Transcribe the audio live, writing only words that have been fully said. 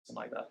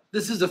like that.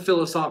 This is a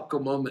philosophical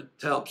moment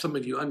to help some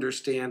of you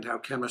understand how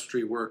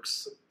chemistry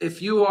works.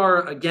 If you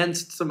are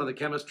against some of the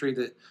chemistry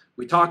that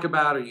we talk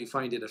about, or you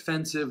find it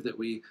offensive that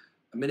we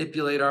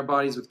manipulate our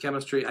bodies with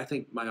chemistry, I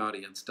think my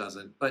audience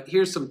doesn't. But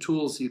here's some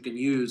tools you can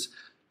use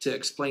to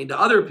explain to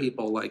other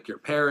people, like your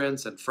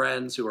parents and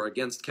friends who are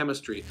against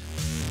chemistry.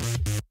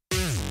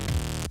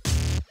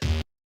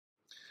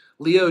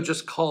 Leo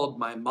just called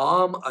my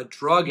mom a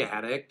drug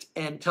addict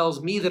and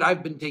tells me that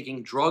I've been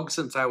taking drugs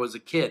since I was a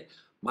kid.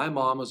 My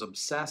mom was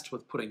obsessed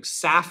with putting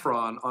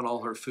saffron on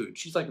all her food.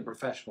 She's like a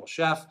professional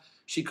chef.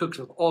 She cooks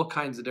with all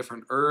kinds of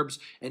different herbs,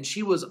 and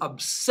she was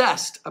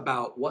obsessed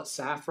about what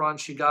saffron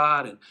she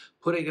got and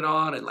putting it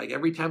on. And like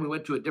every time we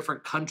went to a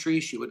different country,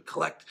 she would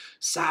collect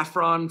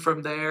saffron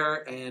from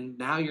there. And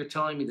now you're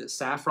telling me that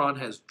saffron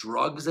has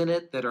drugs in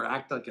it that are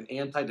act like an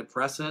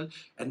antidepressant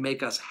and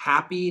make us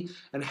happy.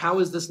 And how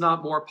is this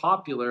not more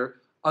popular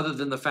other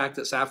than the fact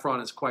that saffron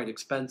is quite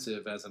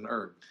expensive as an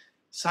herb?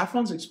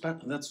 Saffron's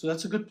expensive.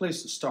 That's a good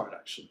place to start,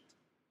 actually.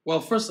 Well,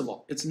 first of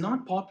all, it's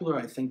not popular,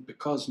 I think,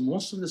 because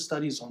most of the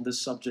studies on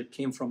this subject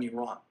came from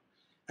Iran.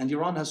 And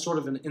Iran has sort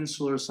of an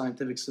insular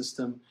scientific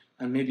system,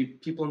 and maybe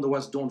people in the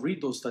West don't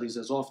read those studies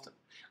as often.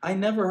 I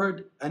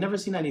never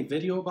seen any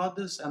video about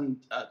this, and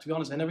to be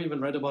honest, I never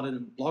even read about it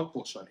in blog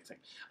posts or anything.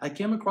 I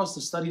came across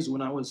the studies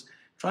when I was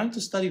trying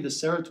to study the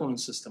serotonin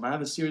system. I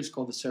have a series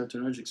called the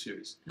Serotonergic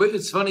series. But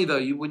it's funny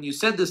though, when you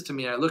said this to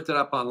me, I looked it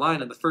up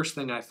online, and the first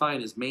thing I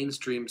find is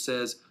mainstream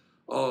says,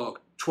 oh,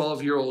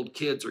 12-year-old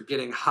kids are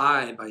getting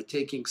high by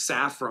taking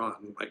saffron.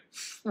 I'm like,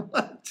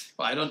 what?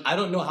 Well, I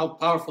don't know how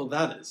powerful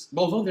that is.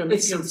 Although there may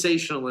It's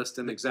sensationalist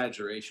and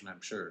exaggeration,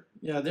 I'm sure.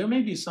 Yeah, there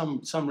may be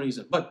some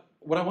reason. But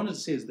what I wanted to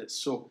say is this.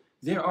 So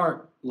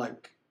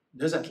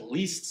there's at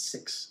least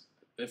 6,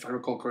 if I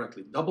recall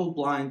correctly,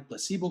 double-blind,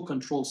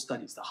 placebo-controlled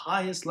studies, the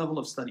highest level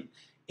of study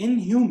in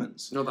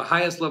humans. No, the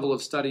highest level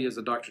of study is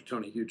a Dr.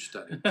 Tony Huge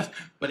study.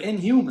 But in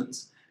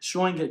humans,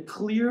 showing a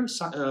clear,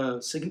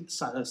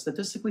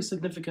 statistically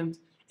significant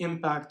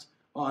impact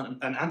on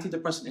an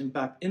antidepressant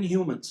impact in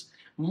humans.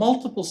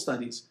 Multiple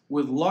studies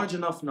with large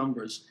enough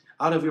numbers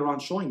out of Iran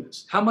showing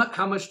this. How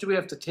much do we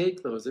have to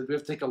take, though? Do we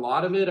have to take a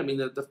lot of it? I mean,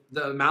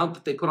 the amount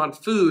that they put on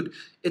food,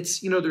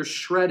 it's, they're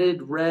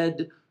shredded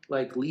red,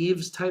 like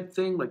leaves type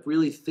thing, like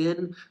really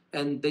thin,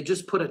 and they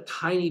just put a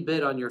tiny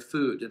bit on your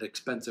food at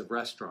expensive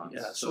restaurants.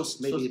 Yeah, so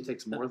maybe it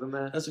takes more than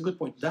that. That's a good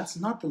point. That's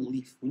not the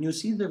leaf. When you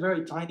see the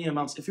very tiny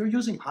amounts, if you're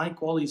using high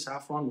quality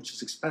saffron, which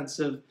is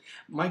expensive,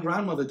 my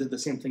grandmother did the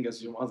same thing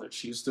as your mother.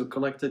 She used to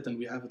collect it, and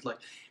we have it like,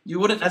 you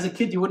wouldn't, as a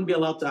kid, you wouldn't be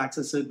allowed to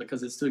access it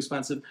because it's too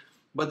expensive.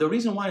 But the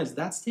reason why is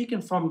that's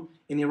taken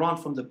in Iran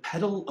from the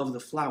petal of the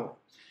flower.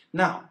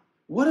 Now,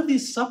 what have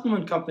these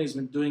supplement companies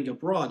been doing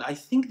abroad? I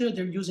think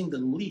they're using the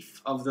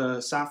leaf of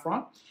the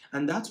saffron,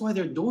 and that's why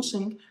they're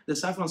dosing the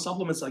saffron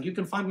supplements. Like you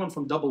can find one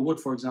from Double Wood,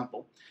 for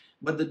example,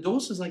 but the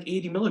dose is like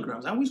 80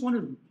 milligrams. I always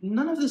wondered,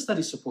 none of the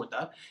studies support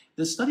that.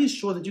 The studies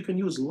show that you can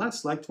use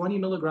less, like 20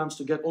 milligrams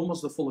to get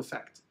almost the full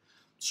effect.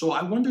 So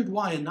I wondered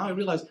why, and now I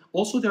realize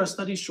also there are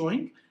studies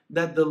showing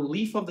that the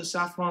leaf of the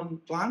saffron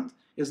plant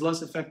is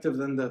less effective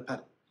than the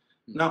petal.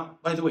 Now,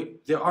 by the way,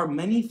 there are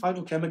many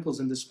phytochemicals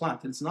in this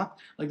plant. It's not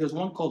like there's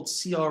one called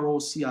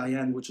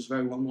CROCIN, which is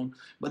very well known,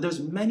 but there's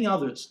many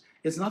others.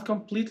 It's not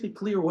completely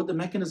clear what the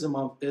mechanism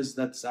is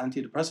that's the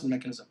antidepressant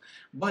mechanism,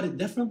 but it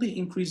definitely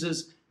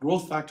increases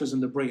growth factors in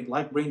the brain,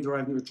 like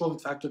brain-derived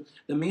neurotrophic factor,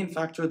 the main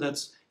factor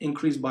that's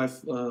increased by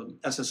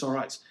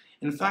SSRIs.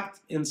 In fact,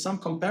 in some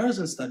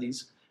comparison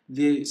studies,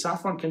 the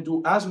saffron can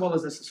do as well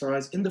as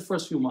SSRIs in the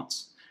first few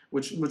months,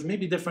 which may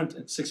be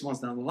different 6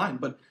 months down the line,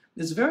 but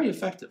it's very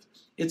effective.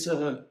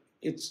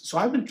 So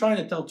I've been trying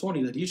to tell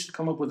Tony that he should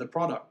come up with a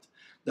product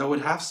that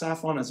would have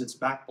saffron as its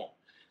backbone.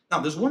 Now,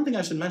 there's one thing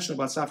I should mention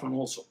about saffron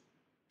also.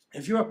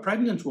 If you're a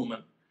pregnant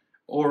woman,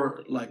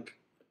 or like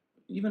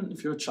even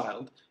if you're a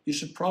child, you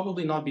should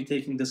probably not be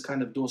taking this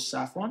kind of dose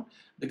saffron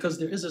because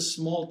there is a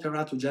small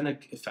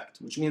teratogenic effect,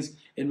 which means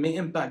it may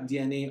impact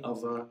DNA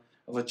of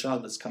a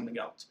child that's coming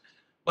out.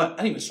 But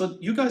anyway, so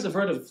you guys have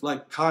heard of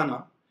like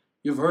Kana.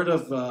 You've heard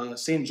of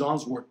St.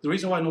 John's wort. The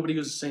reason why nobody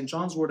uses St.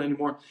 John's wort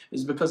anymore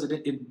is because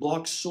it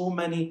blocks so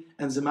many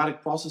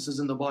enzymatic processes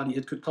in the body.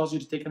 It could cause you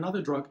to take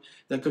another drug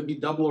that could be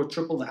double or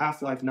triple the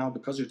half-life now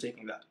because you're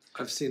taking that.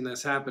 I've seen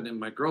this happen in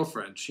my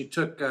girlfriend. She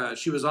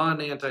was on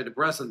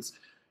antidepressants.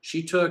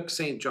 She took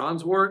St.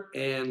 John's wort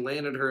and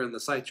landed her in the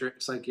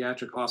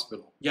psychiatric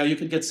hospital. Yeah, you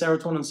could get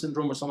serotonin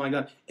syndrome or something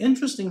like that.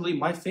 Interestingly,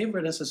 my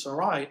favorite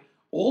SSRI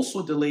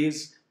also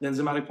delays the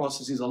enzymatic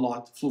processes a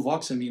lot.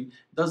 Fluvoxamine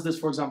does this,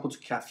 for example, to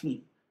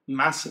caffeine,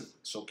 massively.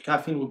 So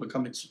caffeine will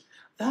become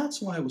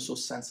That's why I was so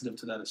sensitive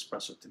to that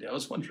espresso today. I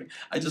was wondering.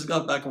 I just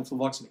got back on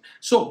fluvoxamine.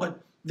 So,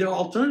 but there are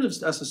alternatives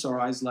to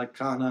SSRIs like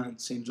Kana and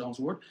St. John's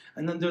wort,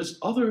 and then there's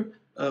other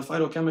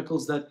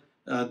phytochemicals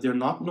that they're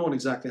not known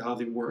exactly how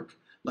they work,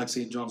 like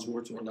St. John's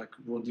wort or like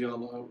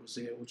rhodiola or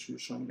rosea, which you're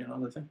showing me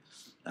another thing.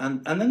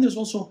 And then there's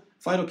also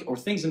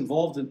things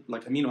involved in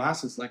like amino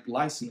acids like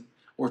lysine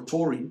or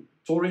taurine.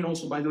 Taurine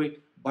also, by the way,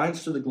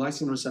 binds to the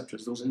glycine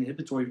receptors, those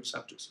inhibitory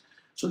receptors.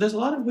 So there's a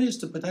lot of ways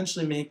to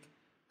potentially make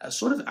a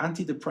sort of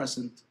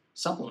antidepressant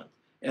supplement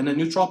and a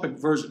nootropic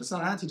version. It's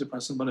not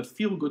antidepressant, but a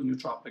feel-good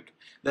nootropic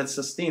that's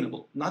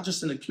sustainable, not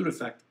just an acute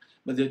effect,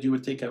 but that you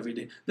would take every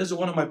day. This is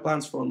one of my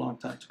plans for a long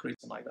time to create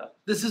something like that.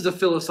 This is a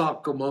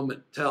philosophical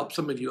moment to help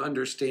some of you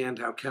understand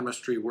how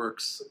chemistry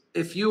works.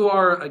 If you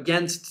are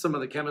against some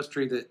of the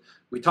chemistry that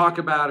we talk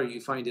about, or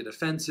you find it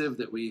offensive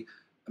that we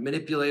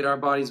manipulate our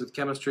bodies with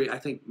chemistry, I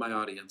think my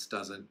audience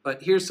doesn't.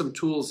 But here's some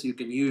tools you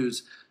can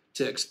use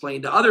to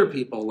explain to other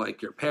people,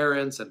 like your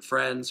parents and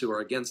friends who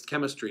are against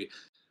chemistry.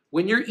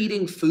 When you're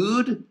eating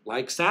food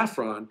like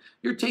saffron,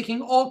 you're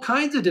taking all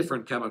kinds of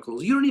different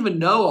chemicals. You don't even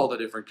know all the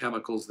different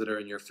chemicals that are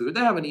in your food.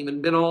 They haven't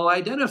even been all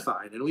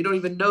identified, and we don't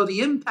even know the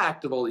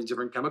impact of all these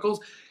different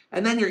chemicals.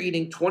 And then you're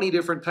eating 20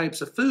 different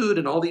types of food,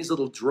 and all these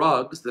little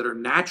drugs that are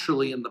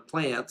naturally in the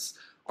plants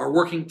are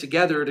working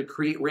together to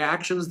create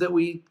reactions that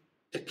we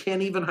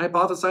can't even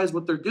hypothesize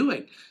what they're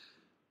doing.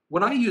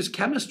 When I use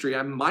chemistry,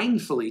 I'm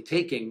mindfully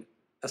taking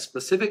a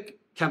specific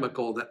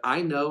chemical that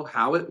I know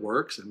how it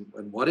works and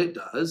what it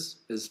does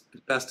as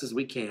best as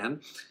we can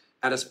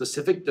at a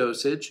specific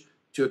dosage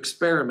to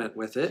experiment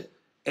with it,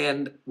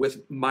 and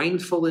with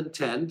mindful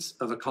intent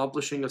of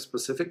accomplishing a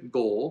specific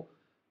goal,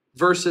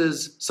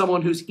 versus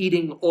someone who's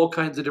eating all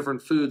kinds of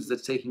different foods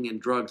that's taking in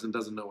drugs and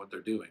doesn't know what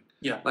they're doing.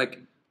 Yeah.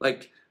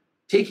 Like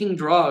taking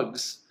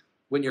drugs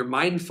when you're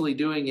mindfully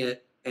doing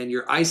it and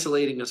you're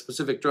isolating a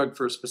specific drug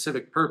for a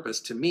specific purpose,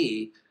 to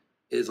me,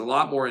 is a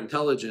lot more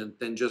intelligent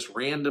than just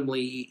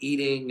randomly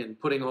eating and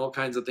putting all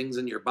kinds of things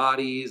in your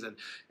bodies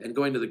and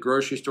going to the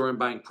grocery store and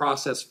buying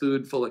processed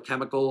food full of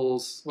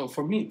chemicals. Well,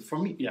 for me,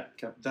 yeah,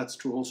 that's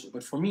true also.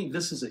 But for me,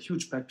 this is a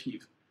huge pet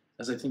peeve,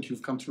 as I think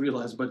you've come to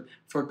realize. But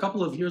for a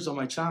couple of years on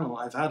my channel,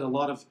 I've had a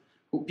lot of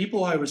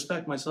people I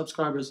respect, my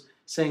subscribers,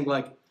 saying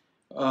like,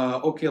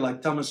 okay,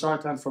 like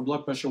telmisartan for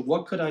blood pressure,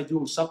 what could I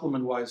do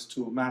supplement-wise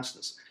to match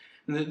this?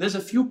 And there's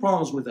a few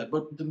problems with that,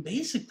 but the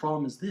basic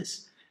problem is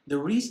this. The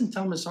reason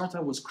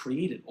telmisartan was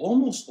created,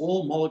 almost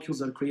all molecules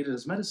that are created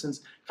as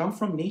medicines come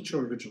from nature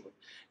originally.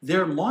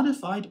 They're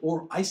modified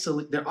or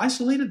isolated. They're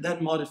isolated,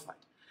 then modified.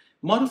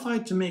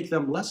 Modified to make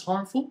them less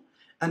harmful,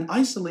 and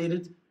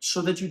isolated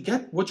so that you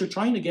get what you're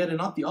trying to get and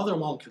not the other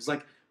molecules.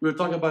 Like we were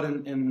talking about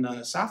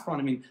in saffron,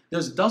 I mean,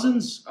 there's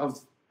dozens of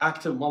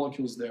active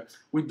molecules there.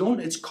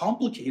 It's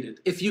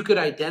complicated. If you could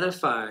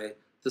identify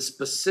the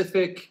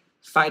specific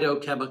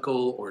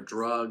phytochemical or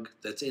drug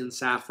that's in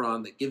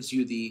saffron that gives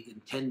you the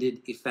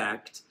intended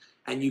effect,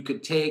 and you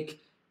could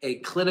take a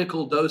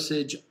clinical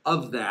dosage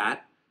of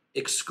that,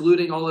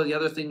 excluding all of the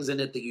other things in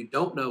it that you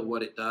don't know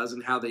what it does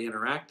and how they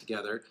interact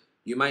together,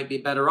 you might be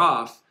better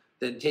off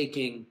than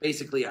taking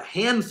basically a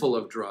handful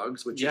of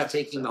drugs, which is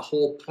taking the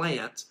whole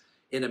plant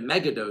in a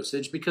mega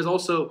dosage. Because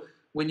also,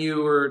 when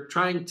you are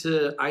trying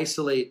to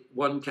isolate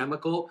one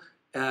chemical,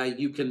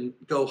 you can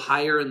go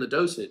higher in the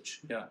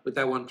dosage with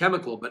that one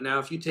chemical. But now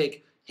if you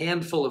take a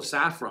handful of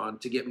saffron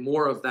to get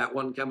more of that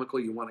one chemical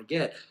you want to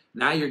get,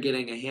 now you're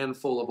getting a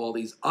handful of all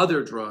these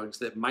other drugs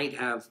that might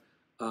have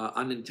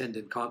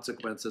unintended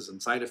consequences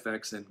and side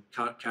effects and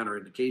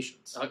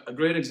counterindications. A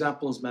great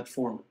example is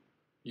metformin.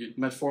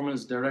 Metformin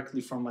is directly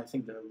from, I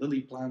think, the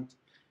lily plant.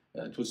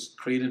 It was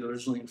created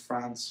originally in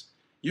France.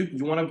 You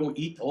want to go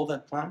eat all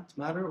that plant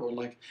matter? Or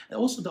like, and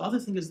also the other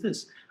thing is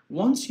this.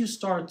 Once you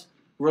start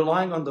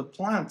relying on the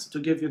plant to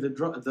give you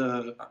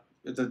the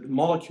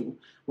molecule,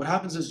 what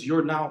happens is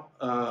you're now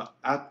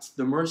at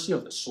the mercy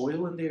of the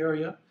soil in the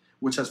area,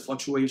 which has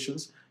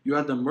fluctuations. You're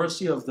at the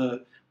mercy of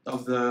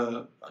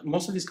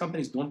most of these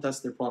companies don't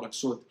test their products.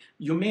 So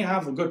you may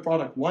have a good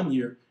product 1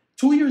 year,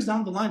 2 years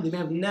down the line, they may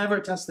have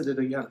never tested it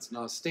again. It's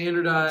not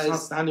standardized. It's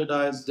not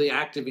standardized. The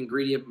active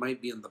ingredient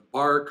might be in the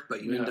bark,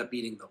 but you end up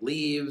eating the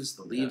leaves.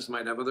 The leaves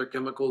might have other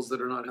chemicals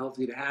that are not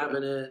healthy to have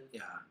in it.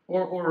 Yeah.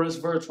 Or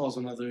resveratrol is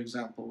another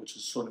example, which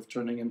is sort of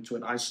turning into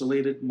an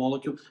isolated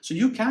molecule. So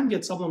you can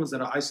get supplements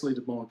that are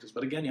isolated molecules,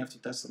 but again, you have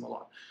to test them a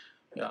lot.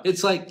 Yeah.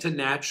 It's like to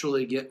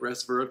naturally get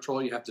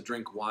resveratrol, you have to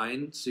drink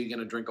wine. So you're going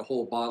to drink a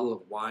whole bottle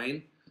of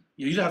wine.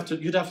 You'd have to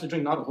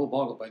drink not a whole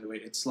bottle, by the way.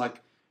 It's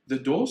like the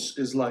dose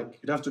is like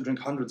you'd have to drink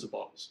hundreds of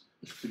bottles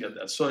to get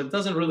that. So it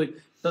doesn't really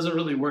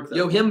work that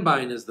way.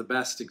 Yohimbine is the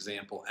best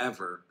example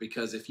ever,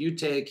 because if you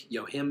take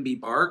yohimbe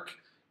bark,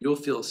 you'll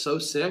feel so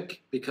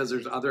sick because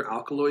there's other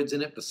alkaloids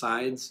in it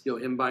besides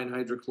yohimbine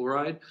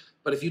hydrochloride.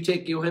 But if you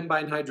take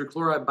yohimbine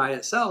hydrochloride by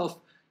itself,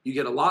 you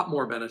get a lot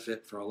more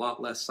benefit for a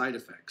lot less side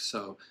effects.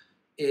 So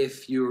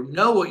if you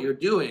know what you're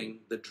doing,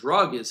 the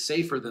drug is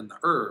safer than the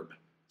herb.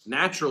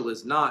 Natural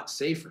is not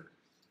safer.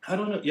 I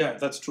don't know. Yeah,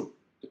 that's true.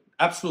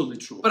 Absolutely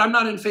true. But I'm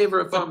not in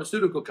favor of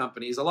pharmaceutical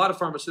companies. A lot of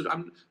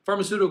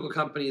pharmaceutical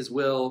companies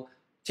will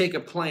take a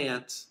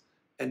plant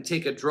and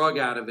take a drug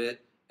out of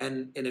it,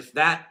 and if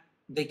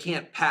they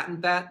can't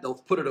patent that, they'll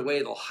put it away,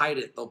 they'll hide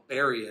it, they'll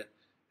bury it,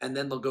 and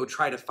then they'll go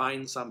try to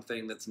find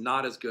something that's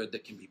not as good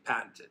that can be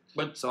patented.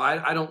 But so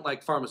I don't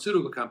like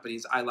pharmaceutical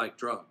companies. I like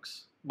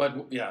drugs.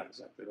 But yeah,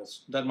 exactly.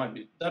 That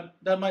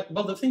might.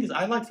 Well, the thing is,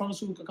 I like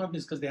pharmaceutical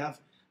companies because they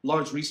have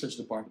large research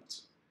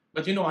departments.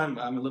 But you know, I'm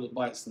a little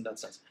biased in that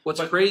sense. What's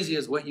But crazy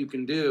is what you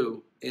can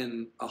do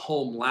in a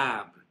home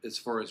lab as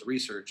far as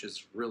research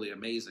is really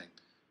amazing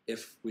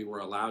if we were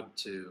allowed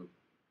to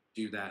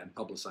do that and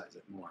publicize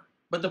it more.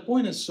 But the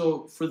point is,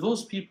 so for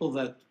those people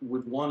that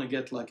would want to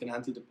get like an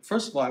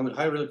first of all, I would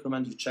highly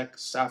recommend you check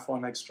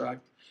saffron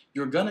extract.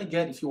 You're gonna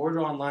get, if you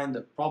order online,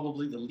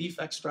 probably the leaf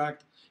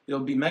extract. It'll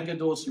be mega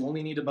dose. You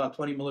only need about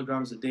 20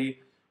 milligrams a day.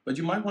 But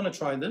you might want to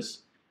try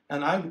this.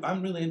 And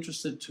I'm really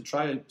interested to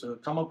try to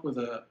come up with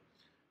a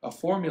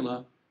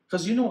formula,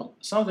 because you know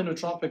some of the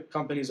nootropic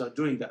companies are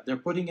doing that. They're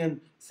putting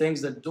in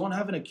things that don't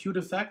have an acute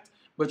effect,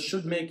 but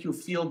should make you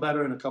feel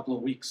better in a couple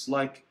of weeks,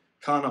 like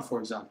Kana, for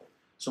example.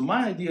 So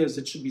my idea is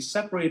it should be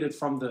separated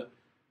from the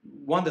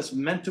one that's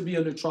meant to be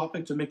a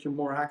nootropic to make you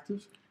more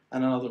active,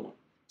 and another one.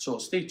 So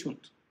stay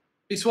tuned.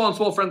 Be swell and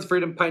swell, friends of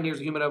freedom, pioneers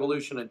of human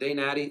evolution. A day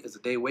natty is a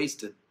day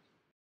wasted.